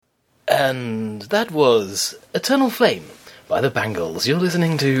And that was Eternal Flame by the Bangles. You're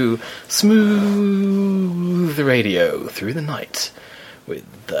listening to Smooth Radio Through the Night with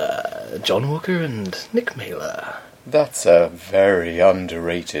John Walker and Nick Mailer. That's a very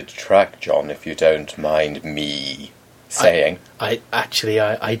underrated track, John, if you don't mind me saying. I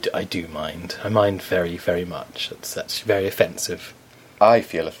do mind. I mind very, very much. That's very offensive. I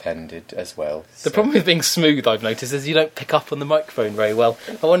feel offended as well. The problem with being smooth, I've noticed, is you don't pick up on the microphone very well.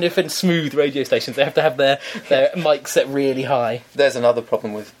 I wonder if in smooth radio stations they have to have their mic set really high. There's another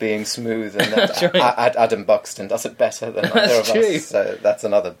problem with being smooth, and That's right. Adam Buxton does it better than either of true. us. So that's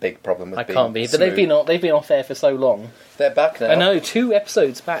another big problem with being But smooth. they've been off air for so long. They're back now. I know, 2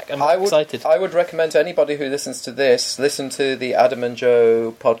 episodes back. I'm excited. I would recommend to anybody who listens to this, listen to the Adam and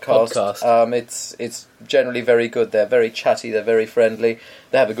Joe podcast. It's generally very good. They're very chatty. They're very friendly.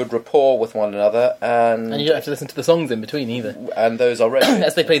 They have a good rapport with one another, and you don't have to listen to the songs in between either. And those are regular.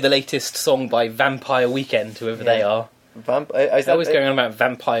 As they play the latest song by Vampire Weekend, whoever they are. They're always going on about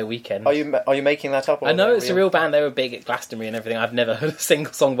Vampire Weekend. Are you making that up? Or I know it's a real band. They were big at Glastonbury and everything. I've never heard a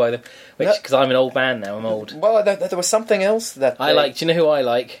single song by them, because I'm an old man now. I'm old. Well, there was something else that I like. Do you know who I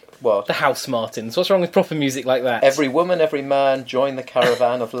like? What? The House Martins. What's wrong with proper music like that? Every woman, every man, join the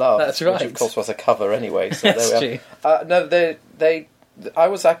caravan of love. That's right. Which, of course, was a cover anyway. So That's there we are. No, I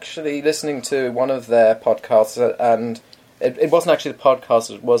was actually listening to one of their podcasts, and it wasn't actually the podcast.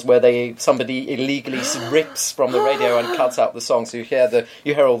 It was where somebody illegally rips from the radio and cuts out the song, so you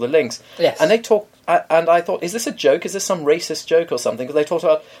hear all the links. Yes. And they talk. And I thought, is this a joke? Is this some racist joke or something? Because they talked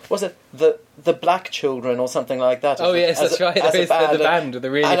about, was it the black children or something like that? Oh yes, that's right. There is the band with the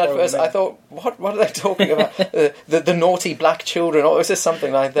really. And at first I thought, what are they talking about? the naughty black children, or is this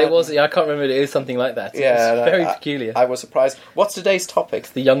something like that? It was. I can't remember. It is something like that. Yeah, it's very peculiar. I was surprised. What's today's topic?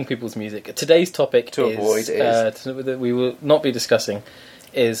 The young people's music. Today's topic that we will not be discussing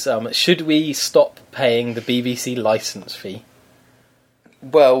is should we stop paying the BBC licence fee?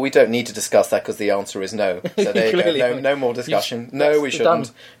 Well, we don't need to discuss that because the answer is no. So there you go. No more discussion. No, we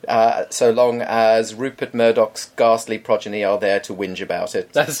shouldn't. So long as Rupert Murdoch's ghastly progeny are there to whinge about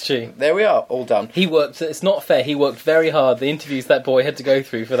it. That's true. There we are, all done. He worked. It's not fair. He worked very hard. The interviews that boy had to go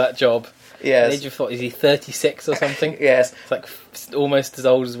through for that job. Yes. At the age of, is he 36 or something? Yes. It's like almost as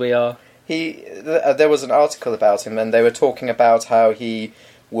old as we are. There was an article about him, and they were talking about how he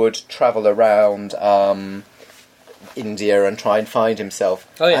would travel around India and try and find himself.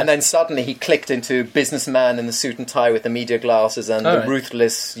 Oh, yeah. And then suddenly he clicked into businessman in the suit and tie with the media glasses and the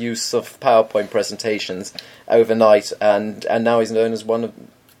ruthless use of PowerPoint presentations overnight, and now he's known as one of...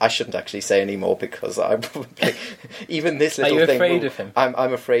 I shouldn't actually say any more because I probably... Even this little thing... Are you afraid of him?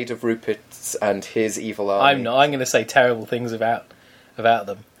 I'm afraid of Rupert and his evil army. I'm not. I'm going to say terrible things about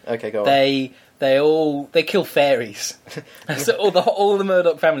them. Okay, go on. They kill fairies. So all the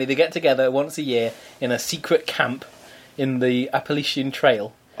Murdoch family, they get together once a year in a secret camp in the Appalachian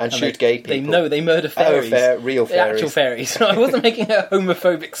Trail. And shoot gay people. They murder fairies. Real fairies. The actual fairies. I wasn't making a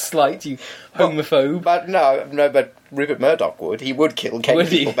homophobic slight, you homophobe. But but Rupert Murdoch would. He would kill gay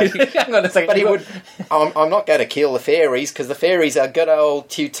people. Hang on a second. But he would... I'm not going to kill the fairies, because the fairies are good old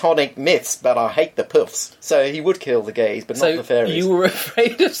Teutonic myths, but I hate the puffs. So he would kill the gays, but not the fairies. You were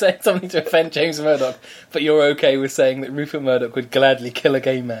afraid of saying something to offend James Murdoch, but you're okay with saying that Rupert Murdoch would gladly kill a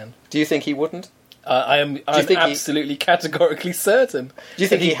gay man. Do you think he wouldn't? I'm absolutely categorically certain. Do you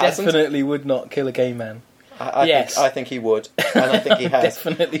think he hasn't? Definitely would not kill a gay man. Yes. I think he would, and I think he has.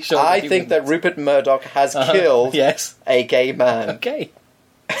 Definitely sure. I think that Rupert Murdoch has killed a gay man. Okay.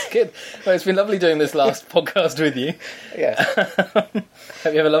 That's good. Well, it's been lovely doing this last podcast with you. Yes.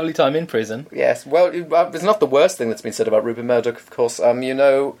 Hope you have a lovely time in prison. Yes. Well, it's not the worst thing that's been said about Rupert Murdoch, of course. You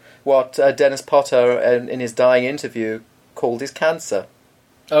know what Dennis Potter, in his dying interview, called his cancer.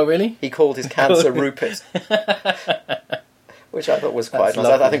 Oh, really? He called his cancer Rupert. Which I thought was quite nice.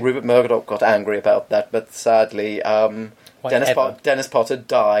 I think Rupert Murdoch got angry about that, but sadly, Dennis Potter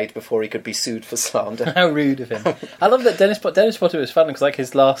died before he could be sued for slander. How rude of him. I love that Dennis Potter was fun, because like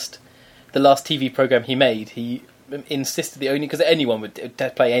the last TV programme he made, he insisted because anyone would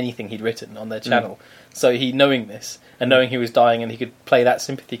play anything he'd written on their channel. So knowing this, and knowing he was dying and he could play that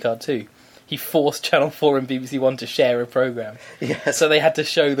sympathy card too, he forced Channel 4 and BBC One to share a programme. Yes. So they had to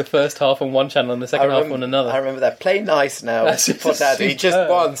show the first half on one channel and the second half on another. I remember that. Play nice now for Daddy. Just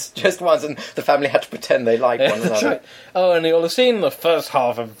once. And the family had to pretend they liked one another. That's right. Oh, and you'll have seen the first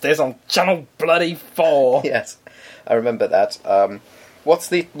half of this on Channel bloody 4. Yes. I remember that. What's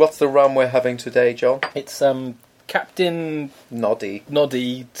the rum we're having today, John? It's Captain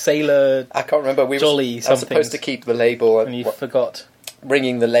Noddy, Sailor. I can't remember. Jolly I was supposed to keep the label, and you forgot.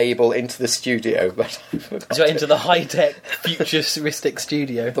 bringing the label into the studio, but I forgot So into the high-tech, futuristic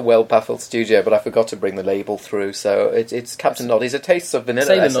studio. the well-baffled studio, but I forgot to bring the label through. So it's Captain Noddy's. It tastes of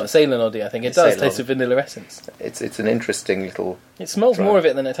vanilla essence. Sailor Noddy, I think. It does taste of vanilla essence. It's an interesting little... It smells try. more of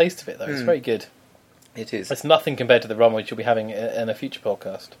it than it tastes of it, though. It's very good. It is. It's nothing compared to the rum which you'll be having in a future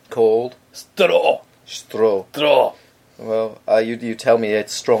podcast. Called? Straw. Straw. Well, you tell me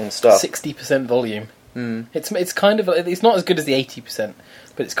it's strong stuff. 60% volume. It's kind of... It's not as good as the 80%,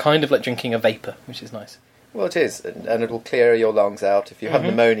 but it's kind of like drinking a vapour, which is nice. Well, it is, and it'll clear your lungs out. If you have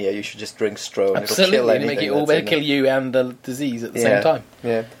pneumonia, you should just drink straw, and Absolutely, it'll kill anything. Make it all better, kill you and the disease at the same time.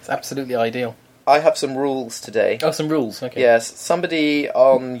 Yeah, it's absolutely ideal. I have some rules today. Oh, some rules. Okay. Yes, somebody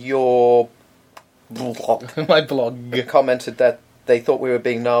on your blog, my blog, commented that they thought we were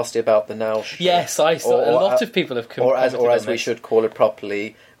being nasty about the Now Show. Yes, I saw. A lot of people have commented or as we should call it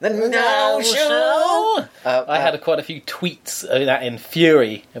properly, the Now Show. I had quite a few tweets in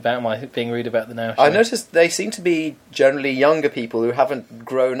fury about my being rude about the Now Show. I noticed they seem to be generally younger people who haven't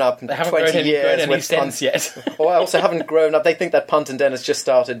grown up in 20 years with sense yet. Or also haven't grown up. They think that Punt and Dennis just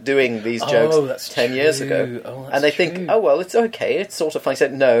started doing these jokes 10 years ago. And they think, oh, well, it's okay, it's sort of funny. I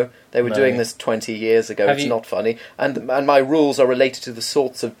said, no, they were doing this 20 years ago. It's not funny. And my rules are related to the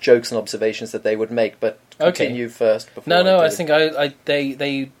sorts of jokes and observations that they would make, but continue first. Before I think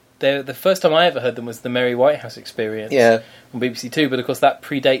the first time I ever heard them was the Mary Whitehouse Experience on BBC Two, but of course that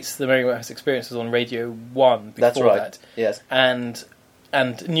predates the Mary Whitehouse Experience. Was on Radio 1 before That's right. that. Yes. And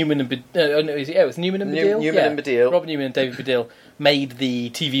Newman and it was Newman and Baddiel. Newman and Baddiel. Rob Newman and David Baddiel made the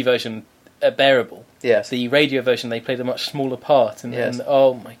TV version bearable. Yes. The radio version, they played a much smaller part. And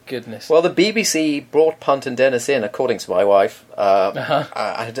oh my goodness. Well, the BBC brought Punt and Dennis in, according to my wife. So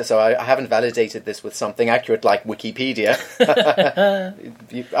I haven't validated this with something accurate like Wikipedia.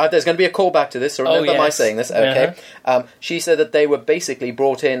 There's going to be a callback to this, so remember my saying this. Okay. She said that they were basically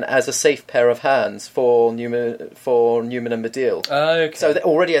brought in as a safe pair of hands for Newman and Baddiel. Okay. So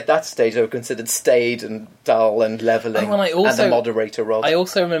already at that stage they were considered staid and dull and levelling, and the moderator role. I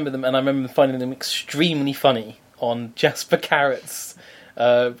also remember them, and I remember finding them extremely funny on Jasper Carrot's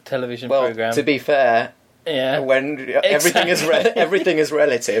television program. To be fair, when everything is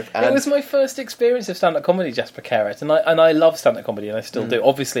relative. And it was my first experience of stand-up comedy, Jasper Carrot, and I love stand-up comedy, and I still do.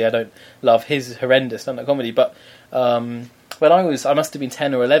 Obviously, I don't love his horrendous stand-up comedy, but when I must have been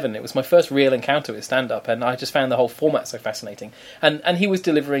 10 or 11, it was my first real encounter with stand-up, and I just found the whole format so fascinating. And he was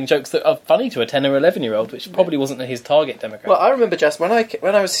delivering jokes that are funny to a 10 or 11-year-old, which probably wasn't his target demographic. Well, I remember Jasper, when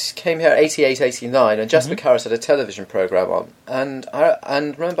I came here 88, 89, and Jasper Carrot had a television programme on, and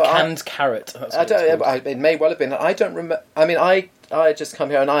remember... Canned Carrot. It may well have been. I don't remember... I mean, I just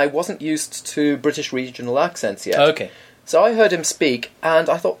come here, and I wasn't used to British regional accents yet. Okay. So I heard him speak, and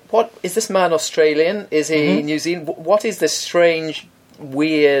I thought, what, is this man Australian? Is he New Zealand? What is this strange,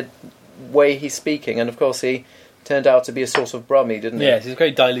 weird way he's speaking? And of course he turned out to be a sort of Brummie, didn't he? Yes, he's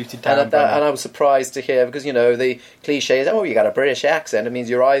very diluted down. And I was surprised to hear, because, the cliche is, you got a British accent. It means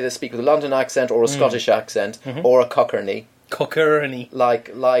you either speak with a London accent or a Scottish accent, or a Cockerney. Cockerney. Like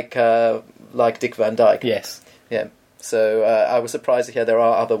Dick Van Dyke. Yes. Yeah. So I was surprised to hear there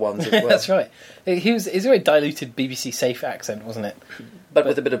are other ones as well. That's right. It was a very diluted BBC Safe accent, wasn't it? But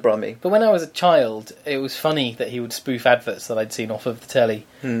with a bit of Brummie. But when I was a child, it was funny that he would spoof adverts that I'd seen off of the telly,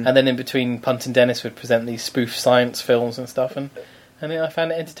 and then in between, Punt and Dennis would present these spoof science films and stuff, and I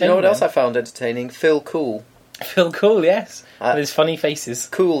found it entertaining. You know what else I found entertaining? Phil Cool. Phil Cool, yes, with his funny faces.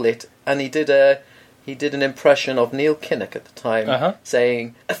 Cool it, and he did an impression of Neil Kinnock at the time,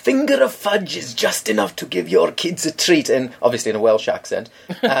 saying, "A finger of fudge is just enough to give your kids a treat," and obviously in a Welsh accent.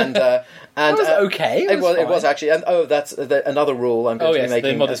 And it was okay. It was actually. And that's another rule I'm going to be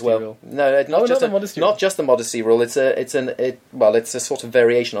making the modesty as well. Rule. No, not just the modesty rule. It's a sort of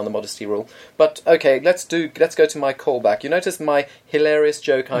variation on the modesty rule. But okay, let's go to my callback. You noticed my hilarious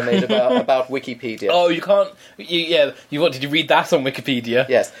joke I made about Wikipedia. Oh, you can't. Did you read that on Wikipedia?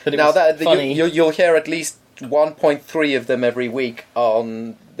 Yes. Funny. You'll hear at least 1.3 of them every week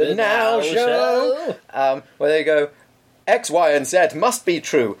on the Now Show. Where they go, X, Y, and Z must be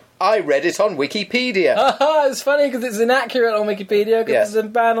true. I read it on Wikipedia. It's funny because it's inaccurate on Wikipedia because the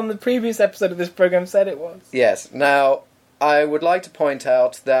man on the previous episode of this programme said it was. Yes. Now, I would like to point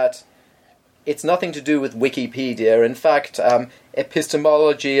out that it's nothing to do with Wikipedia. In fact,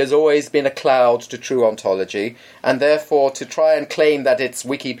 epistemology has always been a cloud to true ontology, and therefore to try and claim that it's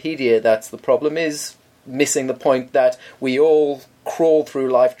Wikipedia that's the problem is missing the point that we all crawl through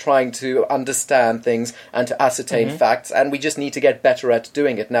life trying to understand things and to ascertain facts, and we just need to get better at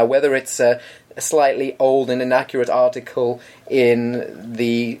doing it. Now, whether it's a slightly old and inaccurate article in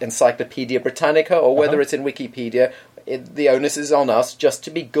the Encyclopedia Britannica or whether it's in Wikipedia, the onus is on us just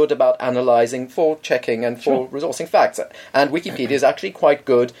to be good about analysing, for checking, and for resourcing facts. And Wikipedia is actually quite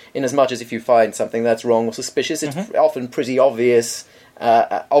good in as much as if you find something that's wrong or suspicious, it's often pretty obvious.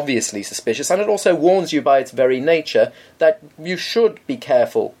 Obviously suspicious, and it also warns you by its very nature that you should be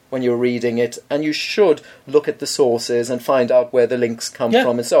careful when you're reading it, and you should look at the sources and find out where the links come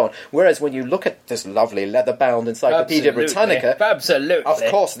from and so on. Whereas when you look at this lovely leather-bound Encyclopaedia Britannica, of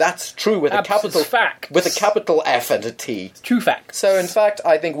course that's true with a capital fact, with a capital F and a T. True facts. So in fact,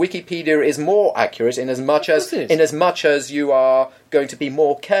 I think Wikipedia is more accurate in as much as you are going to be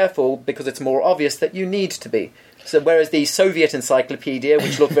more careful because it's more obvious that you need to be. So whereas the Soviet Encyclopedia,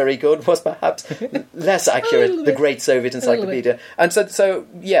 which looked very good, was perhaps less accurate, the Great Soviet Encyclopedia. And so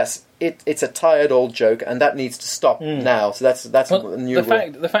yes, it's a tired old joke, and that needs to stop now. So that's a new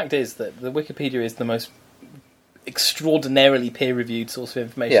rule. The fact is that the Wikipedia is the most extraordinarily peer-reviewed source of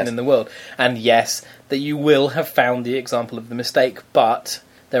information in the world. And yes, that you will have found the example of the mistake, but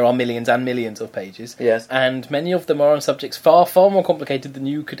there are millions and millions of pages. Yes. And many of them are on subjects far, far more complicated than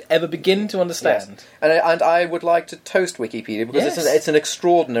you could ever begin to understand. Yes. And I would like to toast Wikipedia because it's an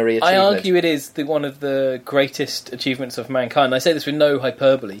extraordinary achievement. I argue it is one of the greatest achievements of mankind. I say this with no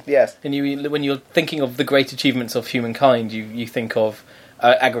hyperbole. Yes. And when you're thinking of the great achievements of humankind, you think of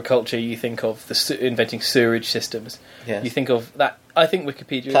agriculture, you think of inventing sewerage systems. Yes. You think of that. I think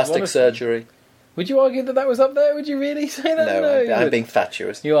Wikipedia plastic surgery. Would you argue that was up there? Would you really say that? No, I'm being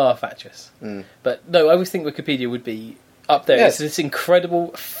fatuous. You are fatuous. But no, I always think Wikipedia would be up there. Yes. It's this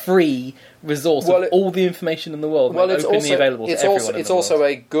incredible free resource of all the information in the world, openly available to everyone. It's also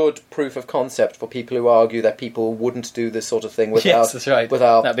a good proof of concept for people who argue that people wouldn't do this sort of thing without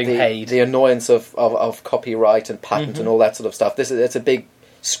that being paid. The annoyance of copyright and patent and all that sort of stuff. It's a big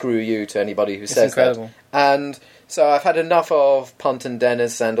screw you to anybody who says incredible. That. And so I've had enough of Punt and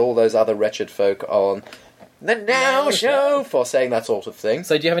Dennis and all those other wretched folk on the Now Show for saying that sort of thing.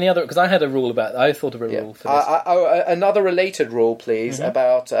 So do you have any other... Because I had a rule about... I thought of a rule for this. Another related rule, please,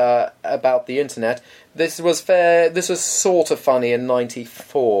 about the internet. This was sort of funny in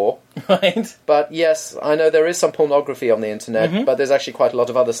 94. Right. But yes, I know there is some pornography on the internet, but there's actually quite a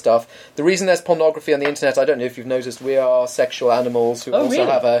lot of other stuff. The reason there's pornography on the internet, I don't know if you've noticed, we are sexual animals who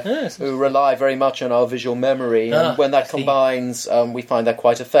who rely very much on our visual memory, and when that combines, we find that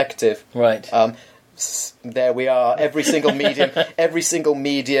quite effective. Right. There we are. Every single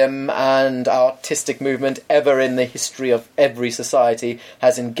medium and artistic movement ever in the history of every society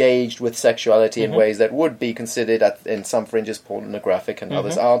has engaged with sexuality in ways that would be considered in some fringes pornographic and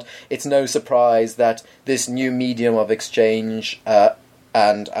others aren't. It's no surprise that this new medium of exchange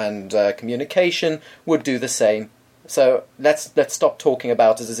and communication would do the same. So let's stop talking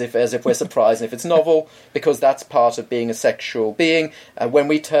about it as if we're surprised and if it's novel, because that's part of being a sexual being. When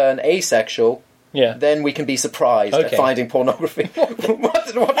we turn asexual, then we can be surprised at finding pornography. What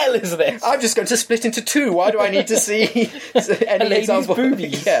the hell is this? I'm just going to split into two. Why do I need to see any example?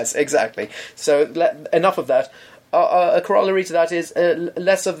 Boobies. Yes, exactly. So enough of that. A corollary to that is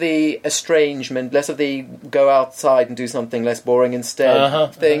less of the estrangement, less of the go outside and do something less boring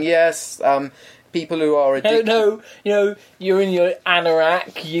instead thing. Yes. People who are addicted... No, you're in your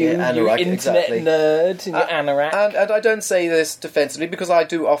anorak, you're internet nerd in your anorak. And I don't say this defensively, because I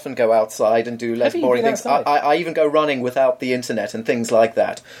do often go outside and do less boring things. I even go running without the internet and things like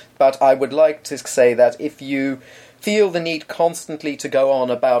that. But I would like to say that if you feel the need constantly to go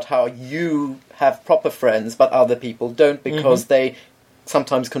on about how you have proper friends but other people don't because they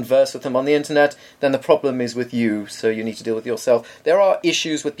sometimes converse with them on the internet, then the problem is with you, so you need to deal with yourself. There are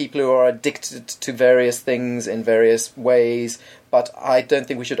issues with people who are addicted to various things in various ways, but I don't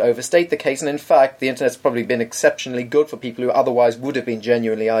think we should overstate the case, and in fact the internet's probably been exceptionally good for people who otherwise would have been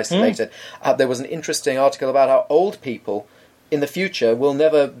genuinely isolated. There was an interesting article about how old people in the future will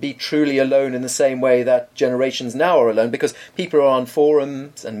never be truly alone in the same way that generations now are alone, because people are on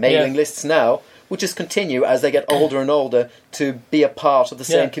forums and mailing lists now, will just continue as they get older and older to be a part of the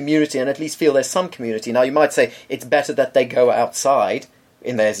same community and at least feel there's some community. Now, you might say it's better that they go outside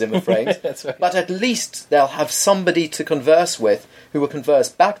in their Zimmer frames, That's right. but at least they'll have somebody to converse with who will converse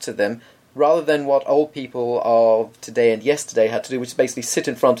back to them, rather than what old people of today and yesterday had to do, which is basically sit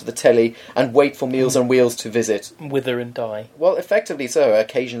in front of the telly and wait for Meals on Wheels to visit. Wither and die. Well, effectively so,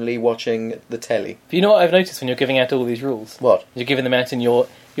 occasionally watching the telly. Do you know what I've noticed when you're giving out all these rules? What? You're giving them out in your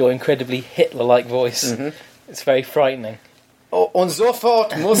incredibly Hitler-like voice. It's very frightening. Oh, und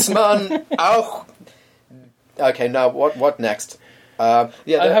sofort muss man auch... Okay, now what next?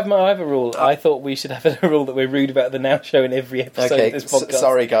 Yeah, I have a rule. I thought we should have a rule that we're rude about the Now Show in every episode of this podcast.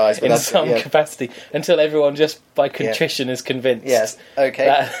 Sorry, guys, but in some capacity, until everyone just by contrition is convinced. Yes, okay.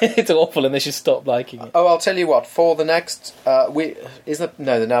 That it's awful and they should stop liking it. Oh, I'll tell you what. For the next, the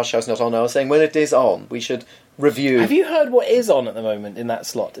Now Show's not on. I was saying when it is on, we should review. Have you heard what is on at the moment in that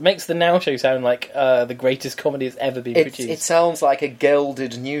slot? It makes the Now Show sound like the greatest comedy that's ever been produced. It sounds like a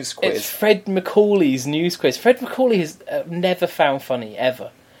gelded news quiz. It's Fred Macaulay's news quiz. Fred Macaulay has never found funny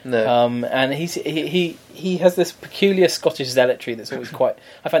ever. No. And he has this peculiar Scottish zealotry that's always quite.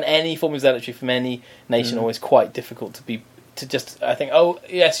 I find any form of zealotry from any nation always quite difficult to just. I think, oh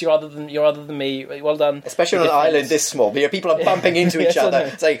yes, you're other than me. Well done. Especially on an island this small, people are bumping into each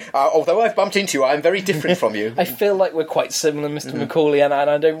other, saying, "Although I've bumped into you, I'm very different from you." I feel like we're quite similar, Mr. Macaulay, and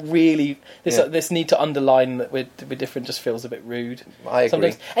I don't really. This need to underline that we're different just feels a bit rude. I agree.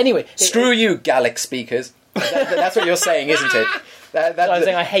 Sometimes. Anyway, screw you, Gaelic speakers. That's what you're saying, isn't it? I'm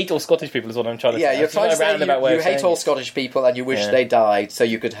saying I hate all Scottish people is what I'm trying to say. Yeah, you're trying to say you hate all Scottish people and you wish they died so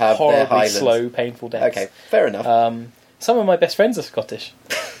you could have their Highlands. Horribly slow, painful deaths. Okay, fair enough. Some of my best friends are Scottish.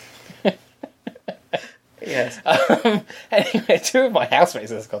 Yes. Anyway, 2 of my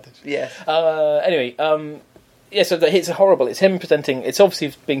housemates are Scottish. Yes. Anyway, so it's horrible. It's him presenting. It's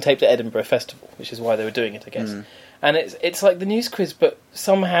obviously being taped at Edinburgh Festival, which is why they were doing it, I guess. And it's like the news quiz, but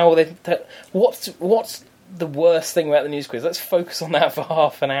somehow what's the worst thing about the news quiz? Let's focus on that for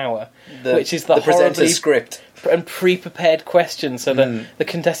half an hour, which is the presenter's script and pre-prepared questions, so that the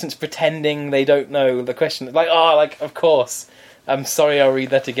contestants pretending they don't know the question. Like of course. I'm sorry, I'll read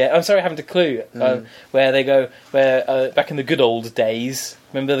that again. I'm sorry, I haven't a clue. Where they go, back in the good old days.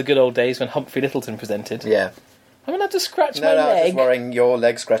 Remember the good old days when Humphrey Lyttelton presented? Yeah. I'm allowed to scratch my leg. No, I'm just worrying your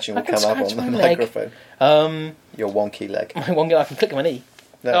leg scratching will come up on the microphone. Your wonky leg. My wonky, I can click my knee.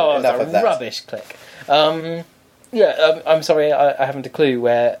 No, enough that's of that. Rubbish click. I'm sorry, I haven't a clue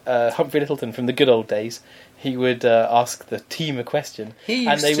where Humphrey Lyttelton from the good old days, he would ask the team a question. He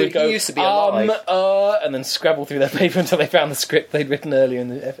used to be alive. And then scrabble through their paper until they found the script they'd written earlier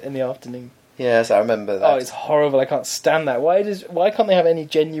in the afternoon. Yes, I remember that. Oh, it's horrible. I can't stand that. Why can't they have any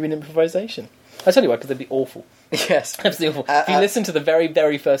genuine improvisation? I tell you why, because they'd be awful. Yes. Absolutely awful. If you listen to the very,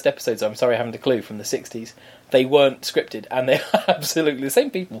 very first episodes, I'm sorry I haven't a clue, from the 60s, they weren't scripted, and they're absolutely the same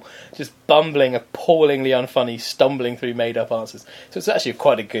people, just bumbling, appallingly unfunny, stumbling through made-up answers. So it's actually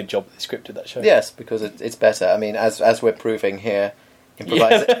quite a good job that they scripted that show. Yes, because it's better. I mean, as we're proving here,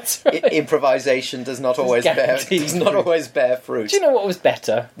 improvisation does not always bear fruit. Do you know what was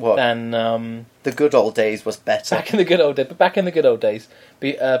better than the good old days was better. Back in the good old days,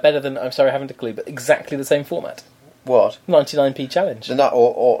 better than, I'm sorry I haven't a clue, but exactly the same format. What? 99p challenge.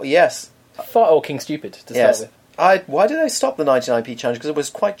 Yes. Or King Stupid to start with. Why did I stop the 99p challenge? Because it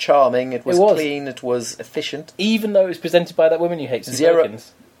was quite charming, it was clean, it was efficient. Even though it was presented by that woman you hate, Sue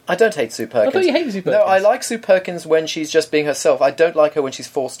Perkins. I don't hate Sue Perkins. I thought you hated Sue Perkins. No, I like Sue Perkins when she's just being herself. I don't like her when she's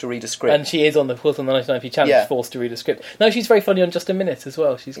forced to read a script. And she is on the 99p challenge, forced to read a script. No, she's very funny on Just a Minute as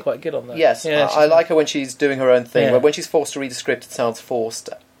well. She's quite good on that. Yes, I like her when she's doing her own thing. Yeah. When she's forced to read a script, it sounds forced.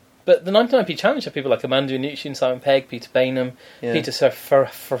 But the 99p challenge have people like Amanda Iannucci, Simon Pegg, Peter Bainham, Peter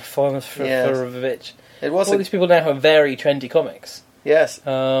Serafinovich. All these people now have very trendy comics. Yes.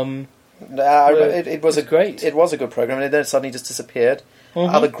 It was great. It was a good program, and then it suddenly just disappeared.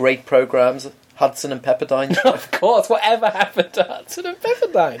 Other great programs, Hudson and Pepperdine. Of course, whatever happened to Hudson and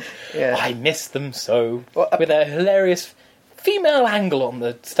Pepperdine? Yeah. I miss them so. With a hilarious female angle on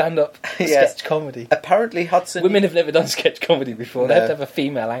the stand-up sketch comedy. Apparently Hudson... Women have never done sketch comedy before. They have to have a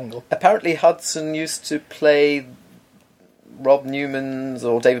female angle. Apparently Hudson used to play Rob Newman's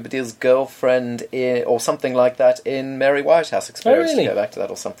or David Baddiel's girlfriend or something like that in Mary Whitehouse Experience. Oh, really? To go back to that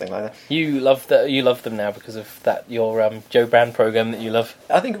or something like that. You love them now because of that your Joe Brand program that you love.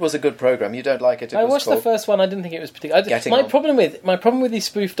 I think it was a good program. You don't like it? I watched the first one. I didn't think it was particularly. My problem with these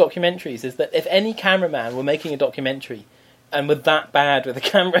spoof documentaries is that if any cameraman were making a documentary and were that bad with a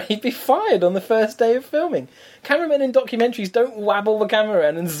camera, he'd be fired on the first day of filming. Cameramen in documentaries don't wabble the camera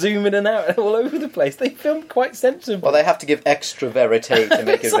around and zoom in and out all over the place. They film quite sensibly. Well, they have to give extra verite to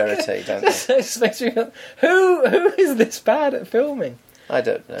make it verite, don't they? Who is this bad at filming? I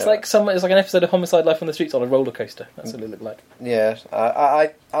don't know. It's like an episode of Homicide: Life on the Streets on a roller coaster. That's what it looked like. Yeah, I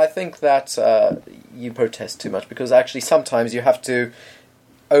think that you protest too much because actually sometimes you have to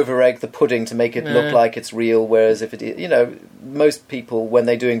over-egg the pudding to make it look like it's real, whereas if it, most people, when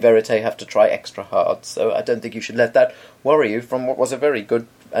they're doing verite, have to try extra hard, so I don't think you should let that worry you from what was a very good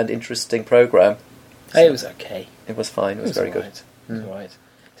and interesting programme. It was okay. It was fine, it was very good. It was alright. So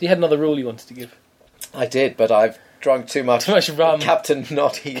you had another rule you wanted to give? I did, but I've drunk too much rum. Captain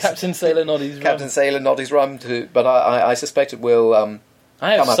Noddy's. Captain Sailor Noddy's rum. Captain Sailor Noddy's rum, but I suspect it will...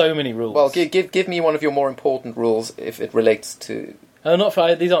 I have so many rules. Well, give me one of your more important rules if it relates to... Oh, not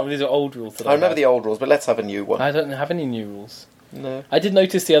for... These are old rules. I remember the old rules, but let's have a new one. I don't have any new rules. No. I did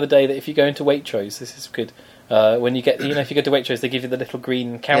notice the other day that if you go into Waitrose, this is good, when you get... if you go to Waitrose, they give you the little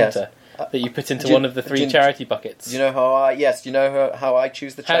green counter that you put into one of the 3 charity buckets. Do you know how I... Yes, do you know how I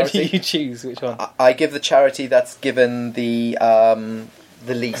choose the charity? How do you choose which one? I give the charity that's given the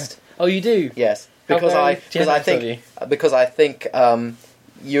least. Oh, you do? Yes. Because I think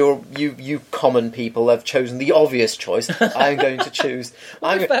you common people have chosen the obvious choice. I'm going to choose.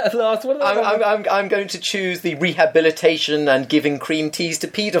 I'm going to choose the rehabilitation and giving cream teas to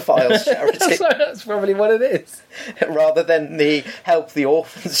paedophiles charity. That's probably what it is. Rather than the help the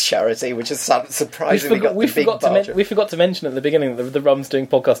orphans charity, which is surprisingly we forgot to mention at the beginning that the Rum's Doing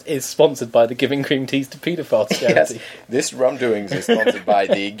podcast is sponsored by the Giving Cream Teas to Paedophiles charity. Yes, this Rum Doings is sponsored by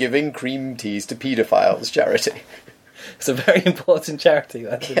the Giving Cream Teas to Paedophiles charity. It's a very important charity.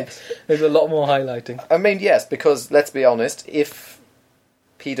 Yes. There's a lot more highlighting. I mean, yes, because let's be honest, if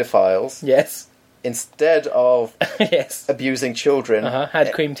paedophiles, instead of abusing children,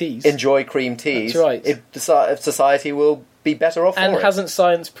 had cream teas, enjoy cream teas, that's right. Society will be better off. And hasn't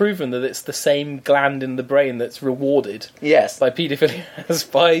science proven that it's the same gland in the brain that's rewarded? Yes, by paedophilia as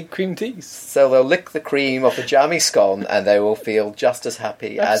by cream teas. So they'll lick the cream off a jammy scone, and they will feel just as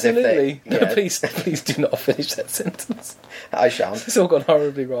happy as if they. No, please do not finish that sentence. I shan't. It's all gone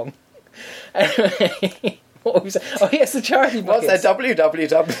horribly wrong. Anyway. What was that? Oh yes, the charity buckets. What's that?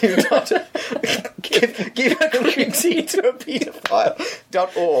 Give a cream tea to a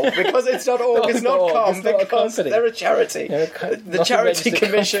paedophile.org, because it's .org, it's not .com, because they're a charity. The Charity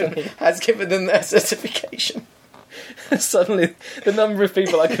Commission has given them their certification. Suddenly, the number of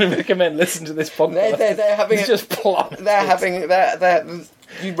people I can recommend listen to this podcast. They're having just plummet. They're having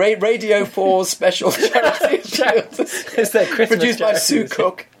Radio 4's special charity it's their Christmas produced by charity. Sue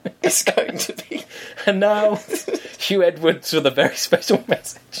Cook. It's going to be. And now, Hugh Edwards with a very special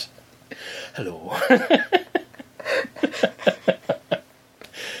message. Hello.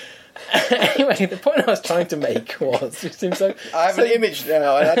 Anyway, the point I was trying to make was... I have an image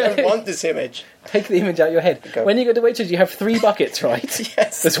now, and I don't want this image. Take the image out of your head. Okay. When you go to Waitrose, you have 3 buckets, right?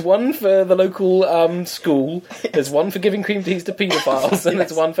 Yes. There's one for the local school, there's one for giving cream teas to paedophiles, and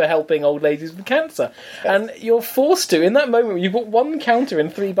there's one for helping old ladies with cancer. Yes. And you're forced to, in that moment, you've got one counter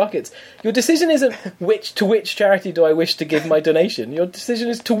in 3 buckets. Your decision isn't which charity do I wish to give my donation. Your decision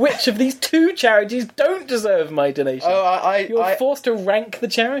is to which of these 2 charities don't deserve my donation. Oh, You're forced to rank the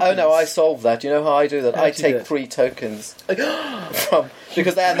charities. Oh, no, I solved that. You know how I do that? I take 3 tokens from...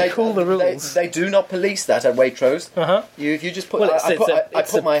 Because they call the rules. They do not police that at Waitrose. You just put. I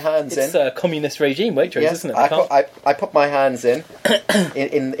put my hands in. It's a communist regime, Waitrose, isn't it? I put my hands in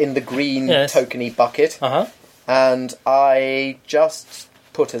the green tokeny bucket, and I just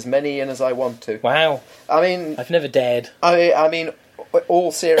put as many in as I want to. Wow! I mean, I've never dared. I mean,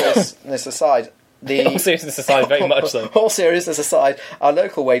 all seriousness aside. All seriousness aside, very much so. All seriousness aside, our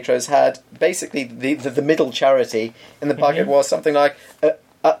local Waitrose had basically the middle charity in the bucket was something like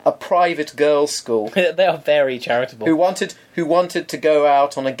a private girls' school. They are very charitable. Who wanted to go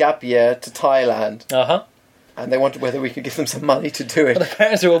out on a gap year to Thailand. And they wanted whether we could give them some money to do it. Well, the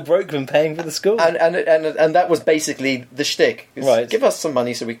parents are all broke from paying for the school. And that was basically the shtick. Right. Give us some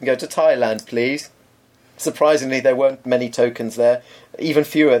money so we can go to Thailand, please. Surprisingly, there weren't many tokens there, even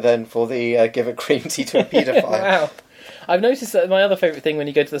fewer than for the give a cream tea to a paedophile. Wow. I've noticed that my other favourite thing when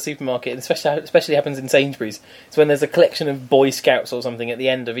you go to the supermarket, and especially happens in Sainsbury's, is when there's a collection of Boy Scouts or something at the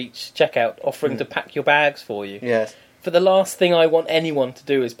end of each checkout offering to pack your bags for you. Yes. For the last thing I want anyone to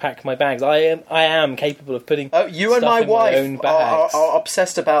do is pack my bags. I am capable of putting you and my wife are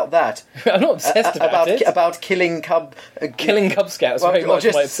obsessed about that. I'm not obsessed about it. About killing Cub Scouts, very much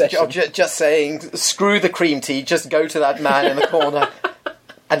my obsession. Just saying, screw the cream tea, just go to that man in the corner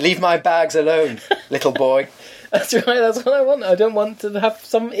and leave my bags alone, little boy. That's right, that's what I want. I don't want to have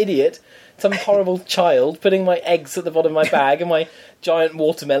some idiot, some horrible child, putting my eggs at the bottom of my bag and my giant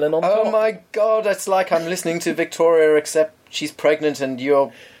watermelon on top. Oh my god, it's like I'm listening to Victoria, except she's pregnant and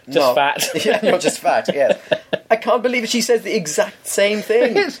you're just fat. Yeah, you're just fat, yes. I can't believe she says the exact same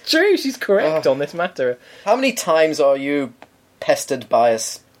thing. It's true, she's correct on this matter. How many times are you pestered by a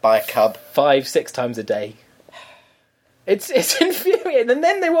cub? 5-6 times a day. It's infuriating, and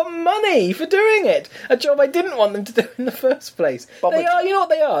then they want money for doing it. A job I didn't want them to do in the first place. They are, you know what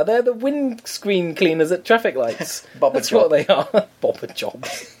they are? They're the windscreen cleaners at traffic lights. That's what they are. Bobber job.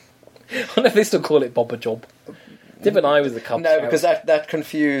 I wonder if they still call it bobber job. Dib and I was the Cub No, Scouts. because that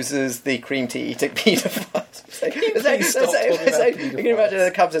confuses the cream tea eating paedophiles. You can imagine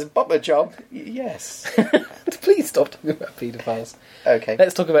the Cub says, "Bop a job." Yes. Please stop talking about paedophiles. Okay.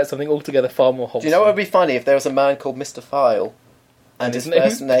 Let's talk about something altogether far more wholesome. Do you know what would be funny if there was a man called Mr. File and his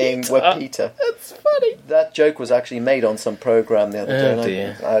first name were Peter? That's funny. That joke was actually made on some programme the other day. Oh,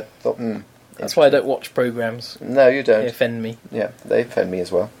 dear. I thought, That's why I don't watch programmes. No, you don't. They offend me. Yeah, they offend me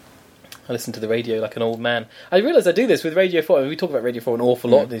as well. I listen to the radio like an old man. I realise I do this with Radio 4. I mean, we talk about Radio 4 an awful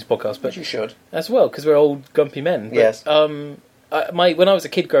lot in these podcasts, but you should. as well, because we're old, grumpy men. But, yes. When I was a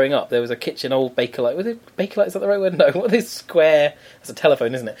kid growing up, there was a kitchen, old Bakelite. Was it Bakelite? Is that the right word? No. What are those square... That's a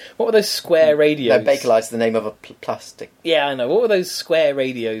telephone, isn't it? What were those square radios? No, Bakelite's the name of a plastic. Yeah, I know. What were those square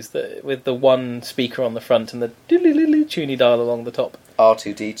radios with the one speaker on the front and the tuny dial along the top?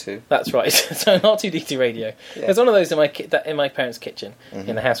 R2D2. That's right. So an R2D2 radio. Yeah. There's one of those in my parents' kitchen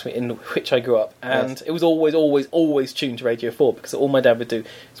in the house in which I grew up, and it was always tuned to Radio 4 because all my dad would do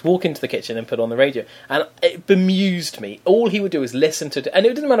is walk into the kitchen and put on the radio, and it bemused me. All he would do is listen to it, and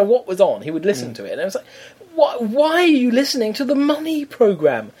it didn't matter what was on. He would listen to it, and I was like, why are you listening to the money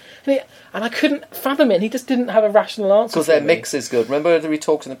programme? And I couldn't fathom it, and he just didn't have a rational answer. Because their mix is good. Remember that we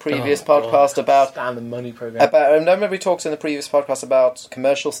talked in the previous podcast about... Stand the money programme. Remember we talked in the previous podcast about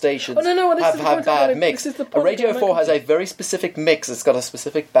commercial stations have bad mix. Radio 4 has a very specific mix. It's got a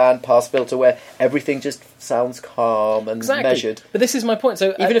specific band pass filter where everything just sounds calm and measured. But this is my point.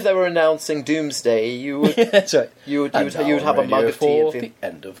 So even if they were announcing Doomsday, you would... That's right. You would have a mug of tea and the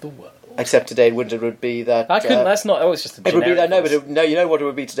end of the world. Except today, it would be that... I couldn't. That's not. That was just a generic. It would be that. No, you know what it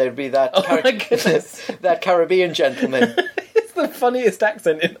would be today. It would be that. Oh my goodness! That Caribbean gentleman. It's the funniest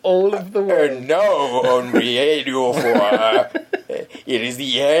accent in all of the world. No, on Radio 4, it is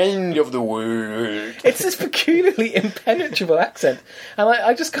the end of the world. It's this peculiarly impenetrable accent, and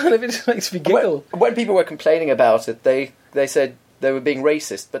I just kind of, it just makes me giggle. When people were complaining about it, they said they were being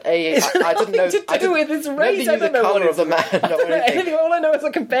racist, but I didn't know. To do with his race. I don't know the colour of the man. I don't know anything. All I know is I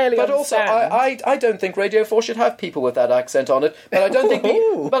can barely understand. But also, I don't think Radio 4 should have people with that accent on it. But I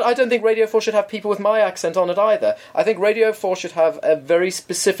don't think Radio 4 should have people with my accent on it either. I think Radio 4 should have a very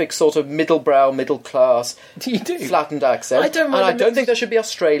specific sort of middle-brow, middle-class, flattened accent. I don't think there should be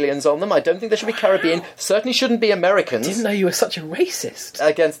Australians on them. I don't think there should be Caribbean. Certainly shouldn't be Americans. I didn't know you were such a racist.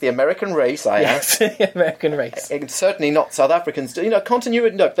 Against the American race, I am. Yes, the American race. Certainly not South Africans.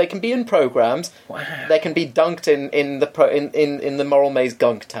 Continuity. No, they can be in programs. Wow. They can be dunked in the Moral Maze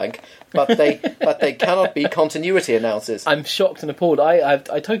gunk tank, but they cannot be continuity announcers. I'm shocked and appalled. I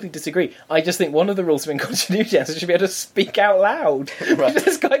totally disagree. I just think one of the rules of continuity announcers should be able to speak out loud. Right. Which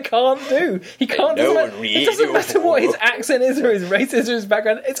this guy can't do. He can't. It doesn't matter what his accent is or his race is or his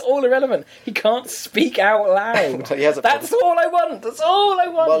background. It's all irrelevant. He can't speak out loud. Well, that's all I want. That's all I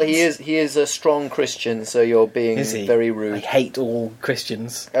want. Well, he is a strong Christian, so you're being very rude. I hate all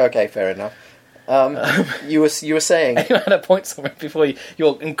Christians. Okay, fair enough. You were saying you had a point somewhere before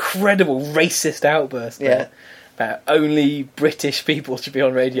your incredible racist outburst. Yeah. About only British people should be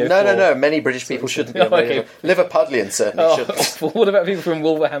on Radio 4. No. Many British people shouldn't be on Radio 4. Liverpudlians certainly shouldn't. What about people from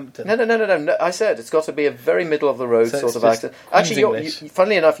Wolverhampton? No. I said it's got to be a very middle of the road sort of accent. Actually,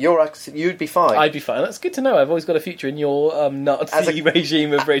 funnily enough, your accent, you'd be fine. I'd be fine. That's good to know. I've always got a future in your Nazi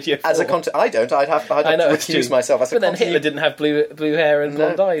regime of Radio 4. I don't. I'd have to recuse myself. But then Hitler didn't have blue hair and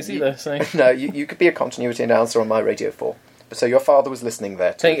blonde eyes either. So no, you could be a continuity announcer on my Radio 4. So your father was listening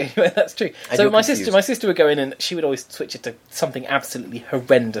there too. That's true. And so my sister would go in and she would always switch it to something absolutely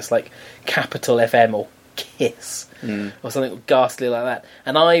horrendous like Capital FM or Kiss or something ghastly like that.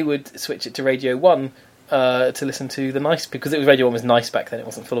 And I would switch it to Radio 1 to listen to the nice, because Radio 1 was nice back then. It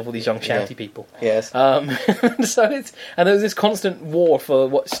wasn't full of all these young shouty people. Yes. So there was this constant war for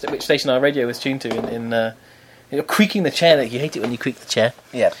which station our radio was tuned to. In creaking the chair, like you hate it when you creak the chair.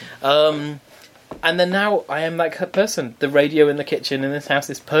 Yeah. And then now I am that person. The radio in the kitchen in this house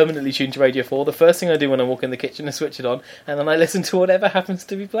is permanently tuned to Radio 4. The first thing I do when I walk in the kitchen is switch it on, and then I listen to whatever happens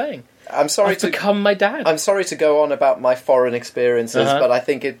to be playing. I've become my dad. I'm sorry to go on about my foreign experiences, but I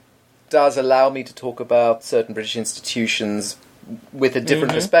think it does allow me to talk about certain British institutions with a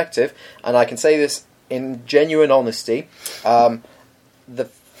different perspective, and I can say this in genuine honesty. The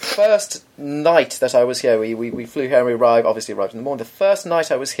first night that I was here, we flew here and we arrived in the morning. The first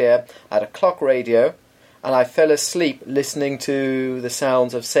night I was here, I had a clock radio, and I fell asleep listening to the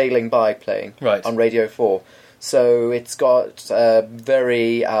sounds of Sailing By playing on Radio 4. So it's got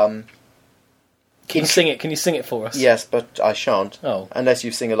very... Can you sing it? Can you sing it for us? Yes, but I shan't. Oh. Unless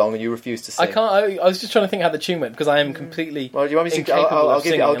you sing along and you refuse to sing. I can't. I was just trying to think how the tune went, because I am completely well, do you want me to incapable of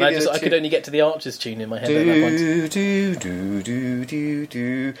singing. I could only get to the Archers tune in my head. Do,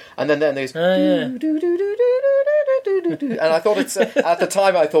 and then there's... and I thought at the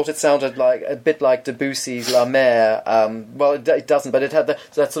time I thought it sounded like a bit like Debussy's La Mer. Well, it doesn't, but it had that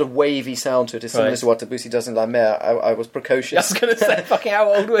sort of wavy sound to it. It's similar to what Debussy does in La Mer. I was precocious. I was going to say, fucking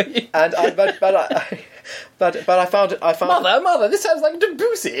how old were you? And but I found Mother, this sounds like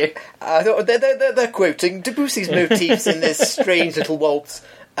Debussy. I thought they're quoting Debussy's motifs in this strange little waltz.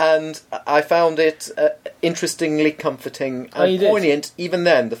 And I found it interestingly comforting and poignant. Even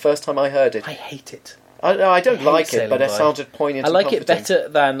then, the first time I heard it, I hate it. I don't like it, but it sounded poignant. I like and it better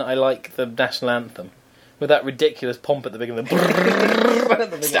than I like the national anthem, with that ridiculous pomp at the beginning.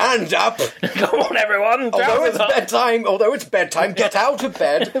 Stand up! Come on, everyone! Although it's bedtime, get out of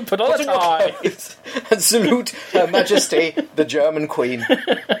bed. Put on a tie and salute Her Majesty, the German Queen.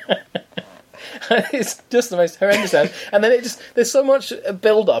 It's just the most horrendous sound. And then there's so much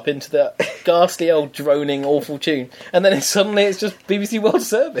build-up into the ghastly old droning awful tune, and then suddenly it's just BBC World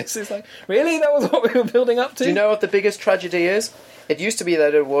Service. It's like, really? That was what we were building up to? Do you know what the biggest tragedy is? It used to be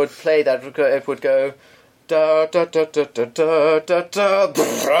that it would play that it would go da da da da da da da da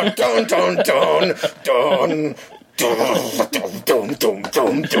dun dun dun dun.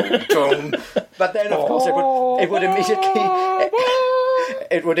 But then, of course, it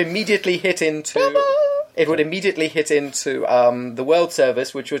would immediately hit into the World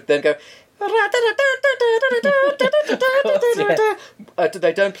Service, which would then go.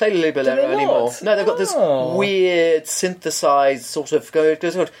 They don't play Libellera anymore. No, they've got this weird synthesized sort of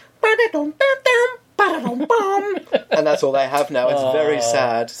and that's all they have now. It's very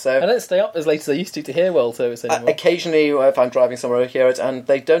sad. So I don't stay up as late as I used to hear World Service anymore. Occasionally, if I'm driving somewhere, I hear it, and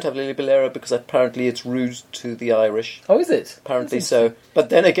they don't have Lili Bolero because apparently it's rude to the Irish. Oh, is it? Apparently so.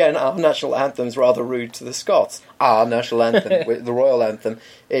 But then again, our national anthem's rather rude to the Scots. Our national anthem, the royal anthem,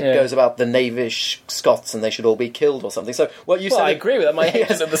 it goes about the knavish Scots and they should all be killed or something. So what you said, I agree with that. My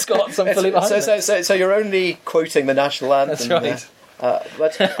hatred of the Scots, I'm fully behind it. So you're only quoting the national anthem. That's right.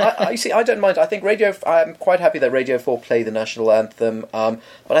 But you see, I don't mind. I think I'm quite happy that Radio 4 play the national anthem. But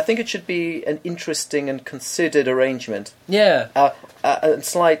I think it should be an interesting and considered arrangement. Yeah. And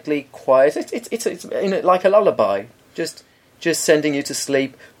slightly quiet. It's like a lullaby. Just sending you to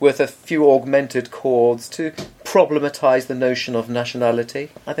sleep with a few augmented chords to problematise the notion of nationality.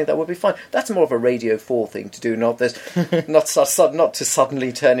 I think that would be fine. That's more of a Radio 4 thing to do, not to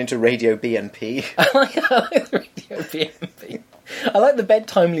suddenly turn into Radio BNP. I like the Radio BNP. I like the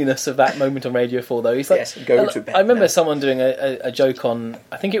bedtimeliness of that moment on Radio 4, though. He's like, yes, go to bed. I remember someone doing a joke on,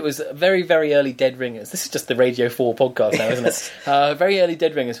 I think it was very, very early Dead Ringers. This is just the Radio 4 podcast now, isn't it? Very early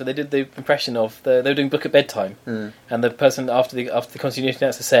Dead Ringers, where they did the impression of, they were doing Book at Bedtime. And the person after the continuity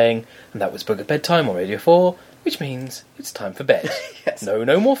announcer saying, and that was Book at Bedtime on Radio 4, which means it's time for bed. Yes.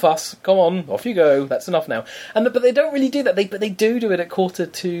 No more fuss. Come on, off you go. That's enough now. But they don't really do that. But they do it at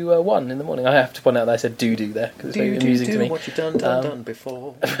 1:45 in the morning. I have to point out that I said do there because it's very amusing to me. What you've done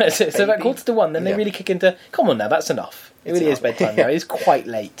before. So about 1:45, then they really kick into. Come on now, that's enough. It really is bedtime now. It's quite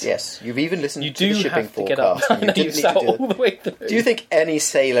late. Yes, you've even listened to the shipping forecast. Get up. You sat all the way through. Do you think any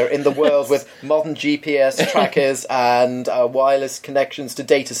sailor in the world with modern GPS trackers and wireless connections to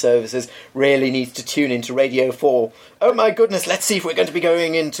data services really needs to tune into Radio 4? Oh my goodness, let's see if we're going to be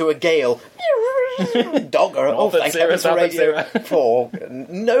going into a gale. Dogger. Oh, thank heavens for Radio 4.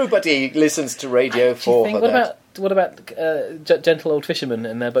 Nobody listens to Radio 4 for that. What about gentle old fishermen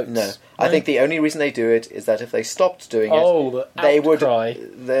in their boats? No. I think the only reason they do it is that if they stopped doing it, they would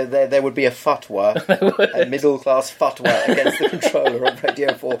there would be a fatwa, a middle-class fatwa against the controller of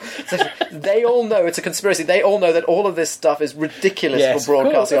Radio 4. So they all know it's a conspiracy. They all know that all of this stuff is ridiculous for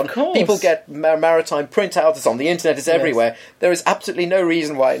broadcasting. Of course. People get maritime printouts. It's on the internet. It's everywhere. There is absolutely no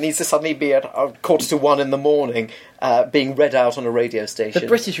reason why it needs to suddenly be at 1:45 in the morning. Being read out on a radio station. The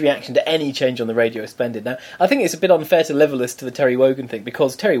British reaction to any change on the radio is splendid. Now, I think it's a bit unfair to level this to the Terry Wogan thing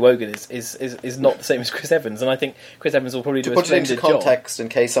because Terry Wogan is not the same as Chris Evans, and I think Chris Evans will probably do a splendid job. To put it into context, in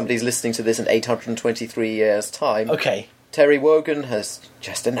case somebody's listening to this in 823 years' time, okay. Terry Wogan has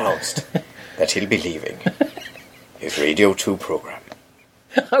just announced that he'll be leaving his Radio 2 programme.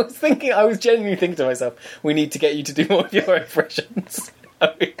 I was genuinely thinking to myself, we need to get you to do more of your impressions.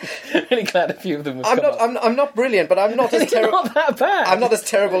 I'm really glad a few of them have come up. I'm not brilliant, but I'm not as terrible. Not that bad. I'm not as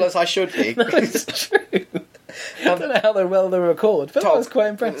terrible as I should be. No, it's true. I don't know how well they record, but I was quite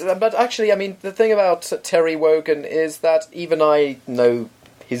impressed. But actually, I mean, the thing about Terry Wogan is that even I know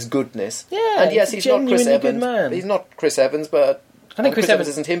his goodness. Yeah, and yes, he's not Chris Evans. Good man. He's not Chris Evans, but I think Chris Evans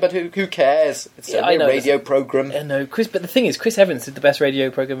isn't him. But who cares? It's a radio program. No, but the thing is, Chris Evans did the best radio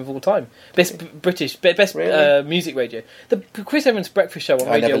program of all time. Best really? Music radio. The Chris Evans Breakfast Show on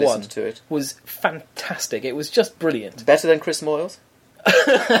Radio 1 was fantastic. It was just brilliant. Better than Chris Moyles?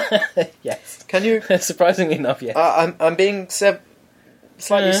 Yes. Can you? Surprisingly enough, yes. I'm being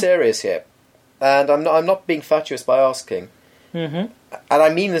slightly serious here, and I'm not being fatuous by asking. Mm-hmm. And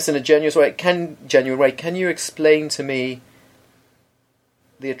I mean this in a genuine way. Can you explain to me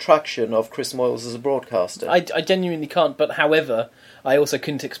the attraction of Chris Moyles as a broadcaster? I genuinely can't, but however, I also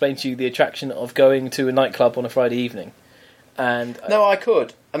couldn't explain to you the attraction of going to a nightclub on a Friday evening. And no, I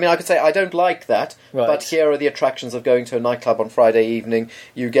could. I mean, I could say I don't like that, right. But here are the attractions of going to a nightclub on Friday evening.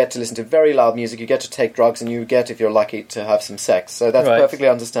 You get to listen to very loud music, you get to take drugs, and you get, if you're lucky, to have some sex. So that's right. perfectly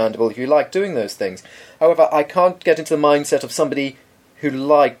understandable if you like doing those things. However, I can't get into the mindset of somebody who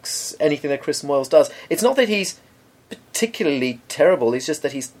likes anything that Chris Moyles does. It's not that he's particularly terrible, it's just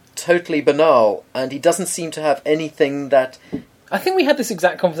that he's totally banal, and he doesn't seem to have anything that... I think we had this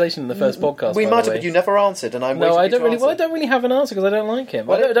exact conversation in the first podcast. We might have, but you never answered, and I'm waiting for you to answer. Well, I don't really have an answer because I don't like him.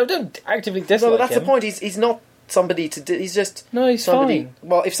 I don't actively dislike him. No, that's the point. He's not somebody to... He's just... No, he's somebody, fine.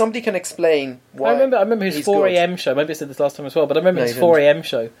 Well, if somebody can explain why... I remember his 4am show. Maybe I said this last time as well, but I remember his 4am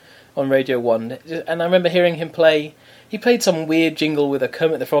show on Radio 1, and I remember hearing him play... He played some weird jingle with a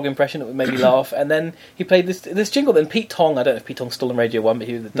Kermit the Frog impression that would make me laugh, and then he played this jingle. Then Pete Tong, I don't know if Pete Tong's still on Radio 1, but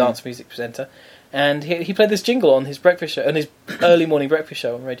he was the dance music presenter, and he played this jingle on his breakfast show, on his early morning breakfast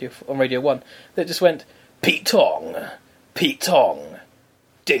show on Radio 1, that just went, Pete Tong,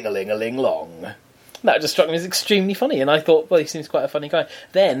 ding-a-ling-a-ling-long. That just struck me as extremely funny, and I thought, well, he seems quite a funny guy.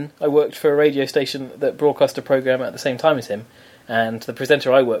 Then I worked for a radio station that broadcast a programme at the same time as him, and the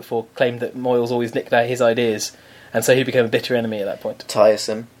presenter I worked for claimed that Moyles always nicked out his ideas, and so he became a bitter enemy at that point.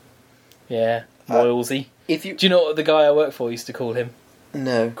 Tiresome. Yeah, Moylesy. Do you know what the guy I worked for used to call him?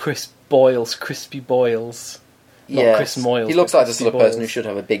 No. Chris Boyles, Crispy Boyles. Not Chris Moyles. He looks like the sort of person who should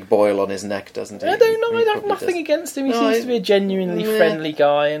have a big boil on his neck, doesn't he? I don't know. I have nothing against him. He seems to be a genuinely friendly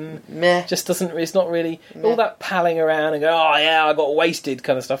guy, and just doesn't. It's not really all that palling around and go, oh yeah, I got wasted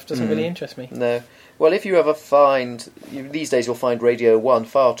kind of stuff. Doesn't really interest me. No. Well, if you ever find these days, you'll find Radio 1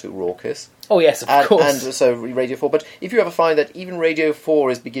 far too raucous. Oh yes, of course. And so Radio 4. But if you ever find that even Radio 4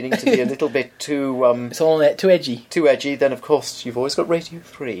 is beginning to be a little bit too... it's all too edgy. Too edgy, then of course you've always got Radio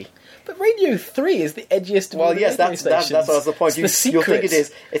 3. But Radio 3 is the edgiest of all the radio stations. That's the point. You'll think it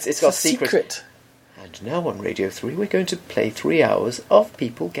is. It's got secret. And now on Radio 3 we're going to play 3 hours of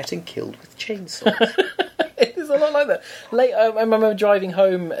people getting killed with chainsaws. It is a lot like that. I remember driving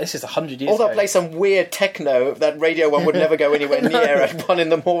home, this is 100 years ago. Or they'll play some weird techno that Radio 1 would never go anywhere near at 1 in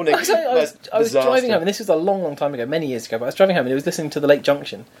the morning. I was driving home, and this was a long, long time ago, many years ago, but I was driving home and I was listening to the Lake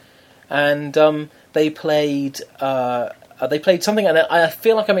Junction, and they played something, and I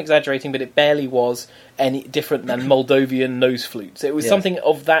feel like I'm exaggerating, but it barely was any different than Moldovan nose flutes. It was something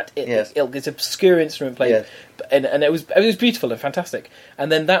of that ilk. It's obscure instrument played, and it was beautiful and fantastic.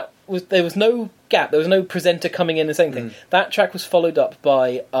 And then there was no gap. There was no presenter coming in and saying anything. That track was followed up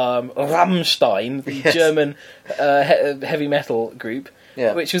by Rammstein, the German heavy metal group.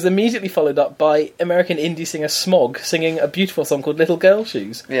 Yeah. Which was immediately followed up by American indie singer Smog singing a beautiful song called Little Girl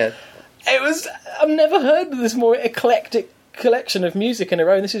Shoes. Yeah. I've never heard of this more eclectic collection of music in a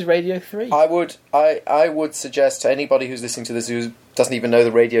row, and this is Radio 3. I would suggest to anybody who's listening to this who doesn't even know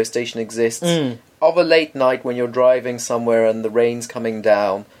the radio station exists, of a late night when you're driving somewhere and the rain's coming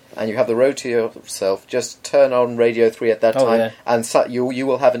down and you have the road to yourself, just turn on Radio 3 at that time and you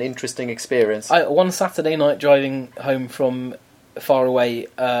will have an interesting experience. One Saturday night driving home from far away,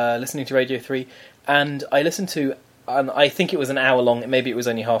 listening to Radio 3, and I listened to, and I think it was an hour long, maybe it was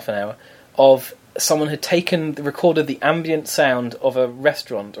only half an hour, of someone had recorded the ambient sound of a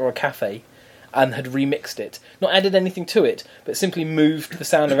restaurant or a cafe and had remixed it. Not added anything to it, but simply moved the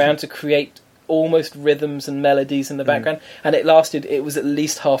sound around to create almost rhythms and melodies in the background. And it was at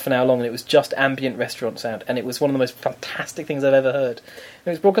least half an hour long, and it was just ambient restaurant sound, and it was one of the most fantastic things I've ever heard. And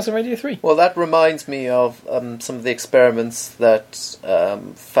it was broadcast on Radio 3. Well, that reminds me of some of the experiments that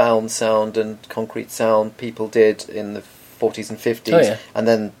found sound and concrete sound people did in the 40s and 50s, and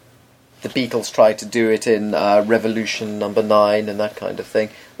then the Beatles tried to do it in Revolution Number 9 and that kind of thing.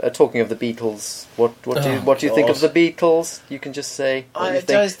 Talking of the Beatles, what do you think of the Beatles? You can just say what you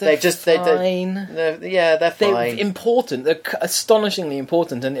think. They're fine. They're fine. They're important. They're astonishingly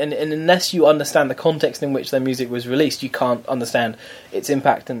important, and unless you understand the context in which their music was released, you can't understand its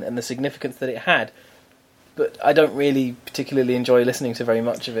impact and the significance that it had. But I don't really particularly enjoy listening to very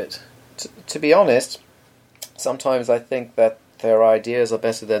much of it. To be honest, sometimes I think that their ideas are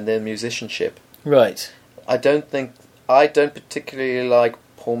better than their musicianship. Right. I don't particularly like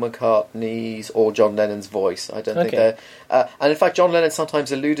Paul McCartney's or John Lennon's voice. I don't think they're... and in fact, John Lennon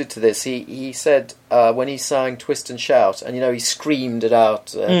sometimes alluded to this. He said when he sang Twist and Shout, and he screamed it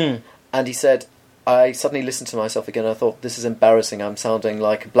out, and he said, I suddenly listened to myself again. And I thought, this is embarrassing. I'm sounding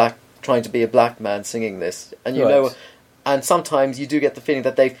like trying to be a black man singing this. And and sometimes you do get the feeling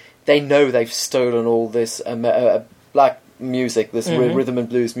that they know they've stolen all this black music, this rhythm and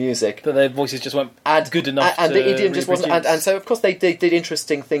blues music, but their voices just weren't good enough, and the idiom just wasn't. And so, of course, they did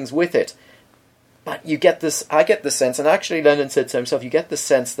interesting things with it. But you get this. I get the sense, and actually, Lennon said to himself, you get the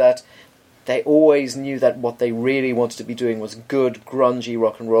sense that they always knew that what they really wanted to be doing was good, grungy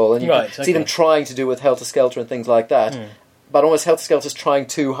rock and roll, and you can see them trying to do with Helter Skelter and things like that. But almost Helter Skelter's trying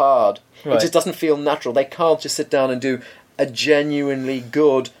too hard. It just doesn't feel natural. They can't just sit down and do a genuinely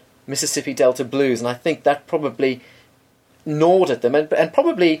good Mississippi Delta blues, and I think that probably gnawed at them, and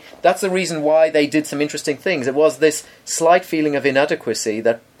probably that's the reason why they did some interesting things. It was this slight feeling of inadequacy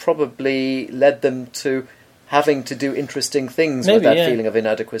that probably led them to having to do interesting things with that feeling of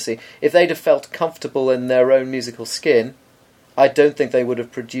inadequacy. If they'd have felt comfortable in their own musical skin, I don't think they would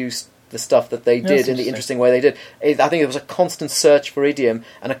have produced the stuff that they did in the interesting way they did. I think it was a constant search for idiom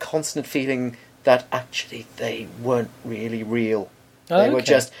and a constant feeling that actually they weren't really real.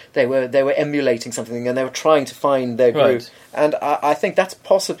 They were emulating something, and they were trying to find their groove. And I think that's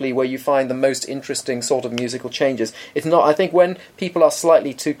possibly where you find the most interesting sort of musical changes. It's not. I think when people are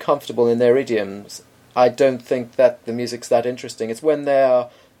slightly too comfortable in their idioms, I don't think that the music's that interesting. It's when they're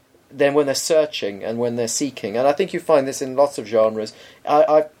searching and when they're seeking. And I think you find this in lots of genres.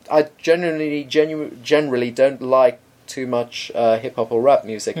 I generally don't like too much hip hop or rap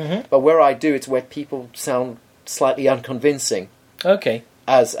music, but where I do, it's where people sound slightly unconvincing. Okay.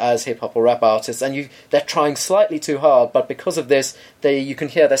 As hip hop or rap artists, and they're trying slightly too hard, but because of this, you can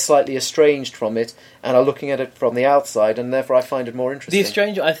hear they're slightly estranged from it and are looking at it from the outside, and therefore I find it more interesting. The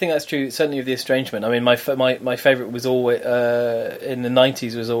estrangement, I think that's true. Certainly of the estrangement. I mean, my favourite was always in the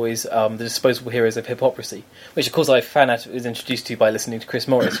 90s was always the Disposable Heroes of Hipocrisy, which of course I was introduced to by listening to Chris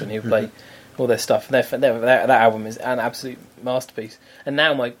Morris when he would play all their stuff. And that album is an absolute masterpiece. And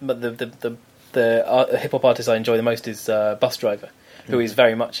now the hip hop artist I enjoy the most is Bus Driver, who is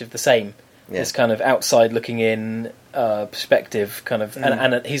very much of the same. This kind of outside looking in perspective, kind of,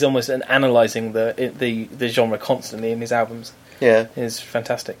 and he's almost analysing the genre constantly in his albums. Yeah, is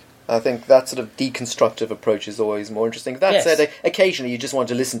fantastic. I think that sort of deconstructive approach is always more interesting. That said, occasionally you just want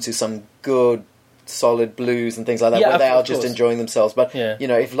to listen to some good, solid blues and things like that, where they are just enjoying themselves. But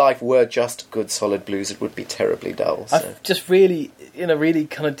if life were just good, solid blues, it would be terribly dull. So. I'm just really in a really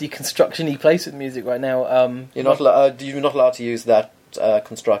kind of deconstruction-y place with music right now. You're not allowed to use that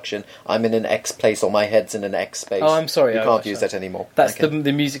construction. I'm in an X place, or my head's in an X space. Oh, I'm sorry. You can't use that anymore. That's the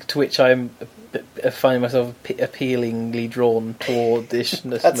music to which I'm finding myself appealingly drawn toward. That's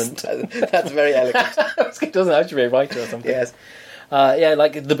very elegant. It doesn't have to be a writer or something. Yes.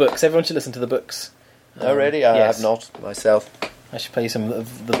 Like the books. Everyone should listen to the books. Oh, really? I have not myself. I should play you some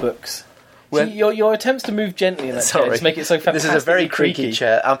of the books. Your attempts to move gently in that chair just make it so fantastic. This is a very creaky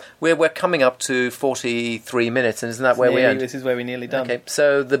chair. We're coming up to 43 minutes, and isn't that where we end? This is where we're nearly done. Okay,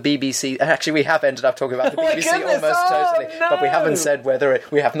 so the BBC... Actually, we have ended up talking about the BBC almost totally. No. But we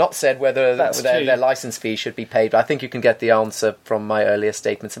have not said whether their licence fee should be paid. But I think you can get the answer from my earlier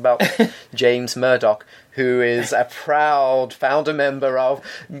statements about James Murdoch, who is a proud founder member of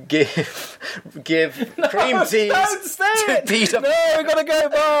Give Cream Teas to Peter. No, we've got to go.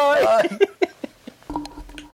 Bye.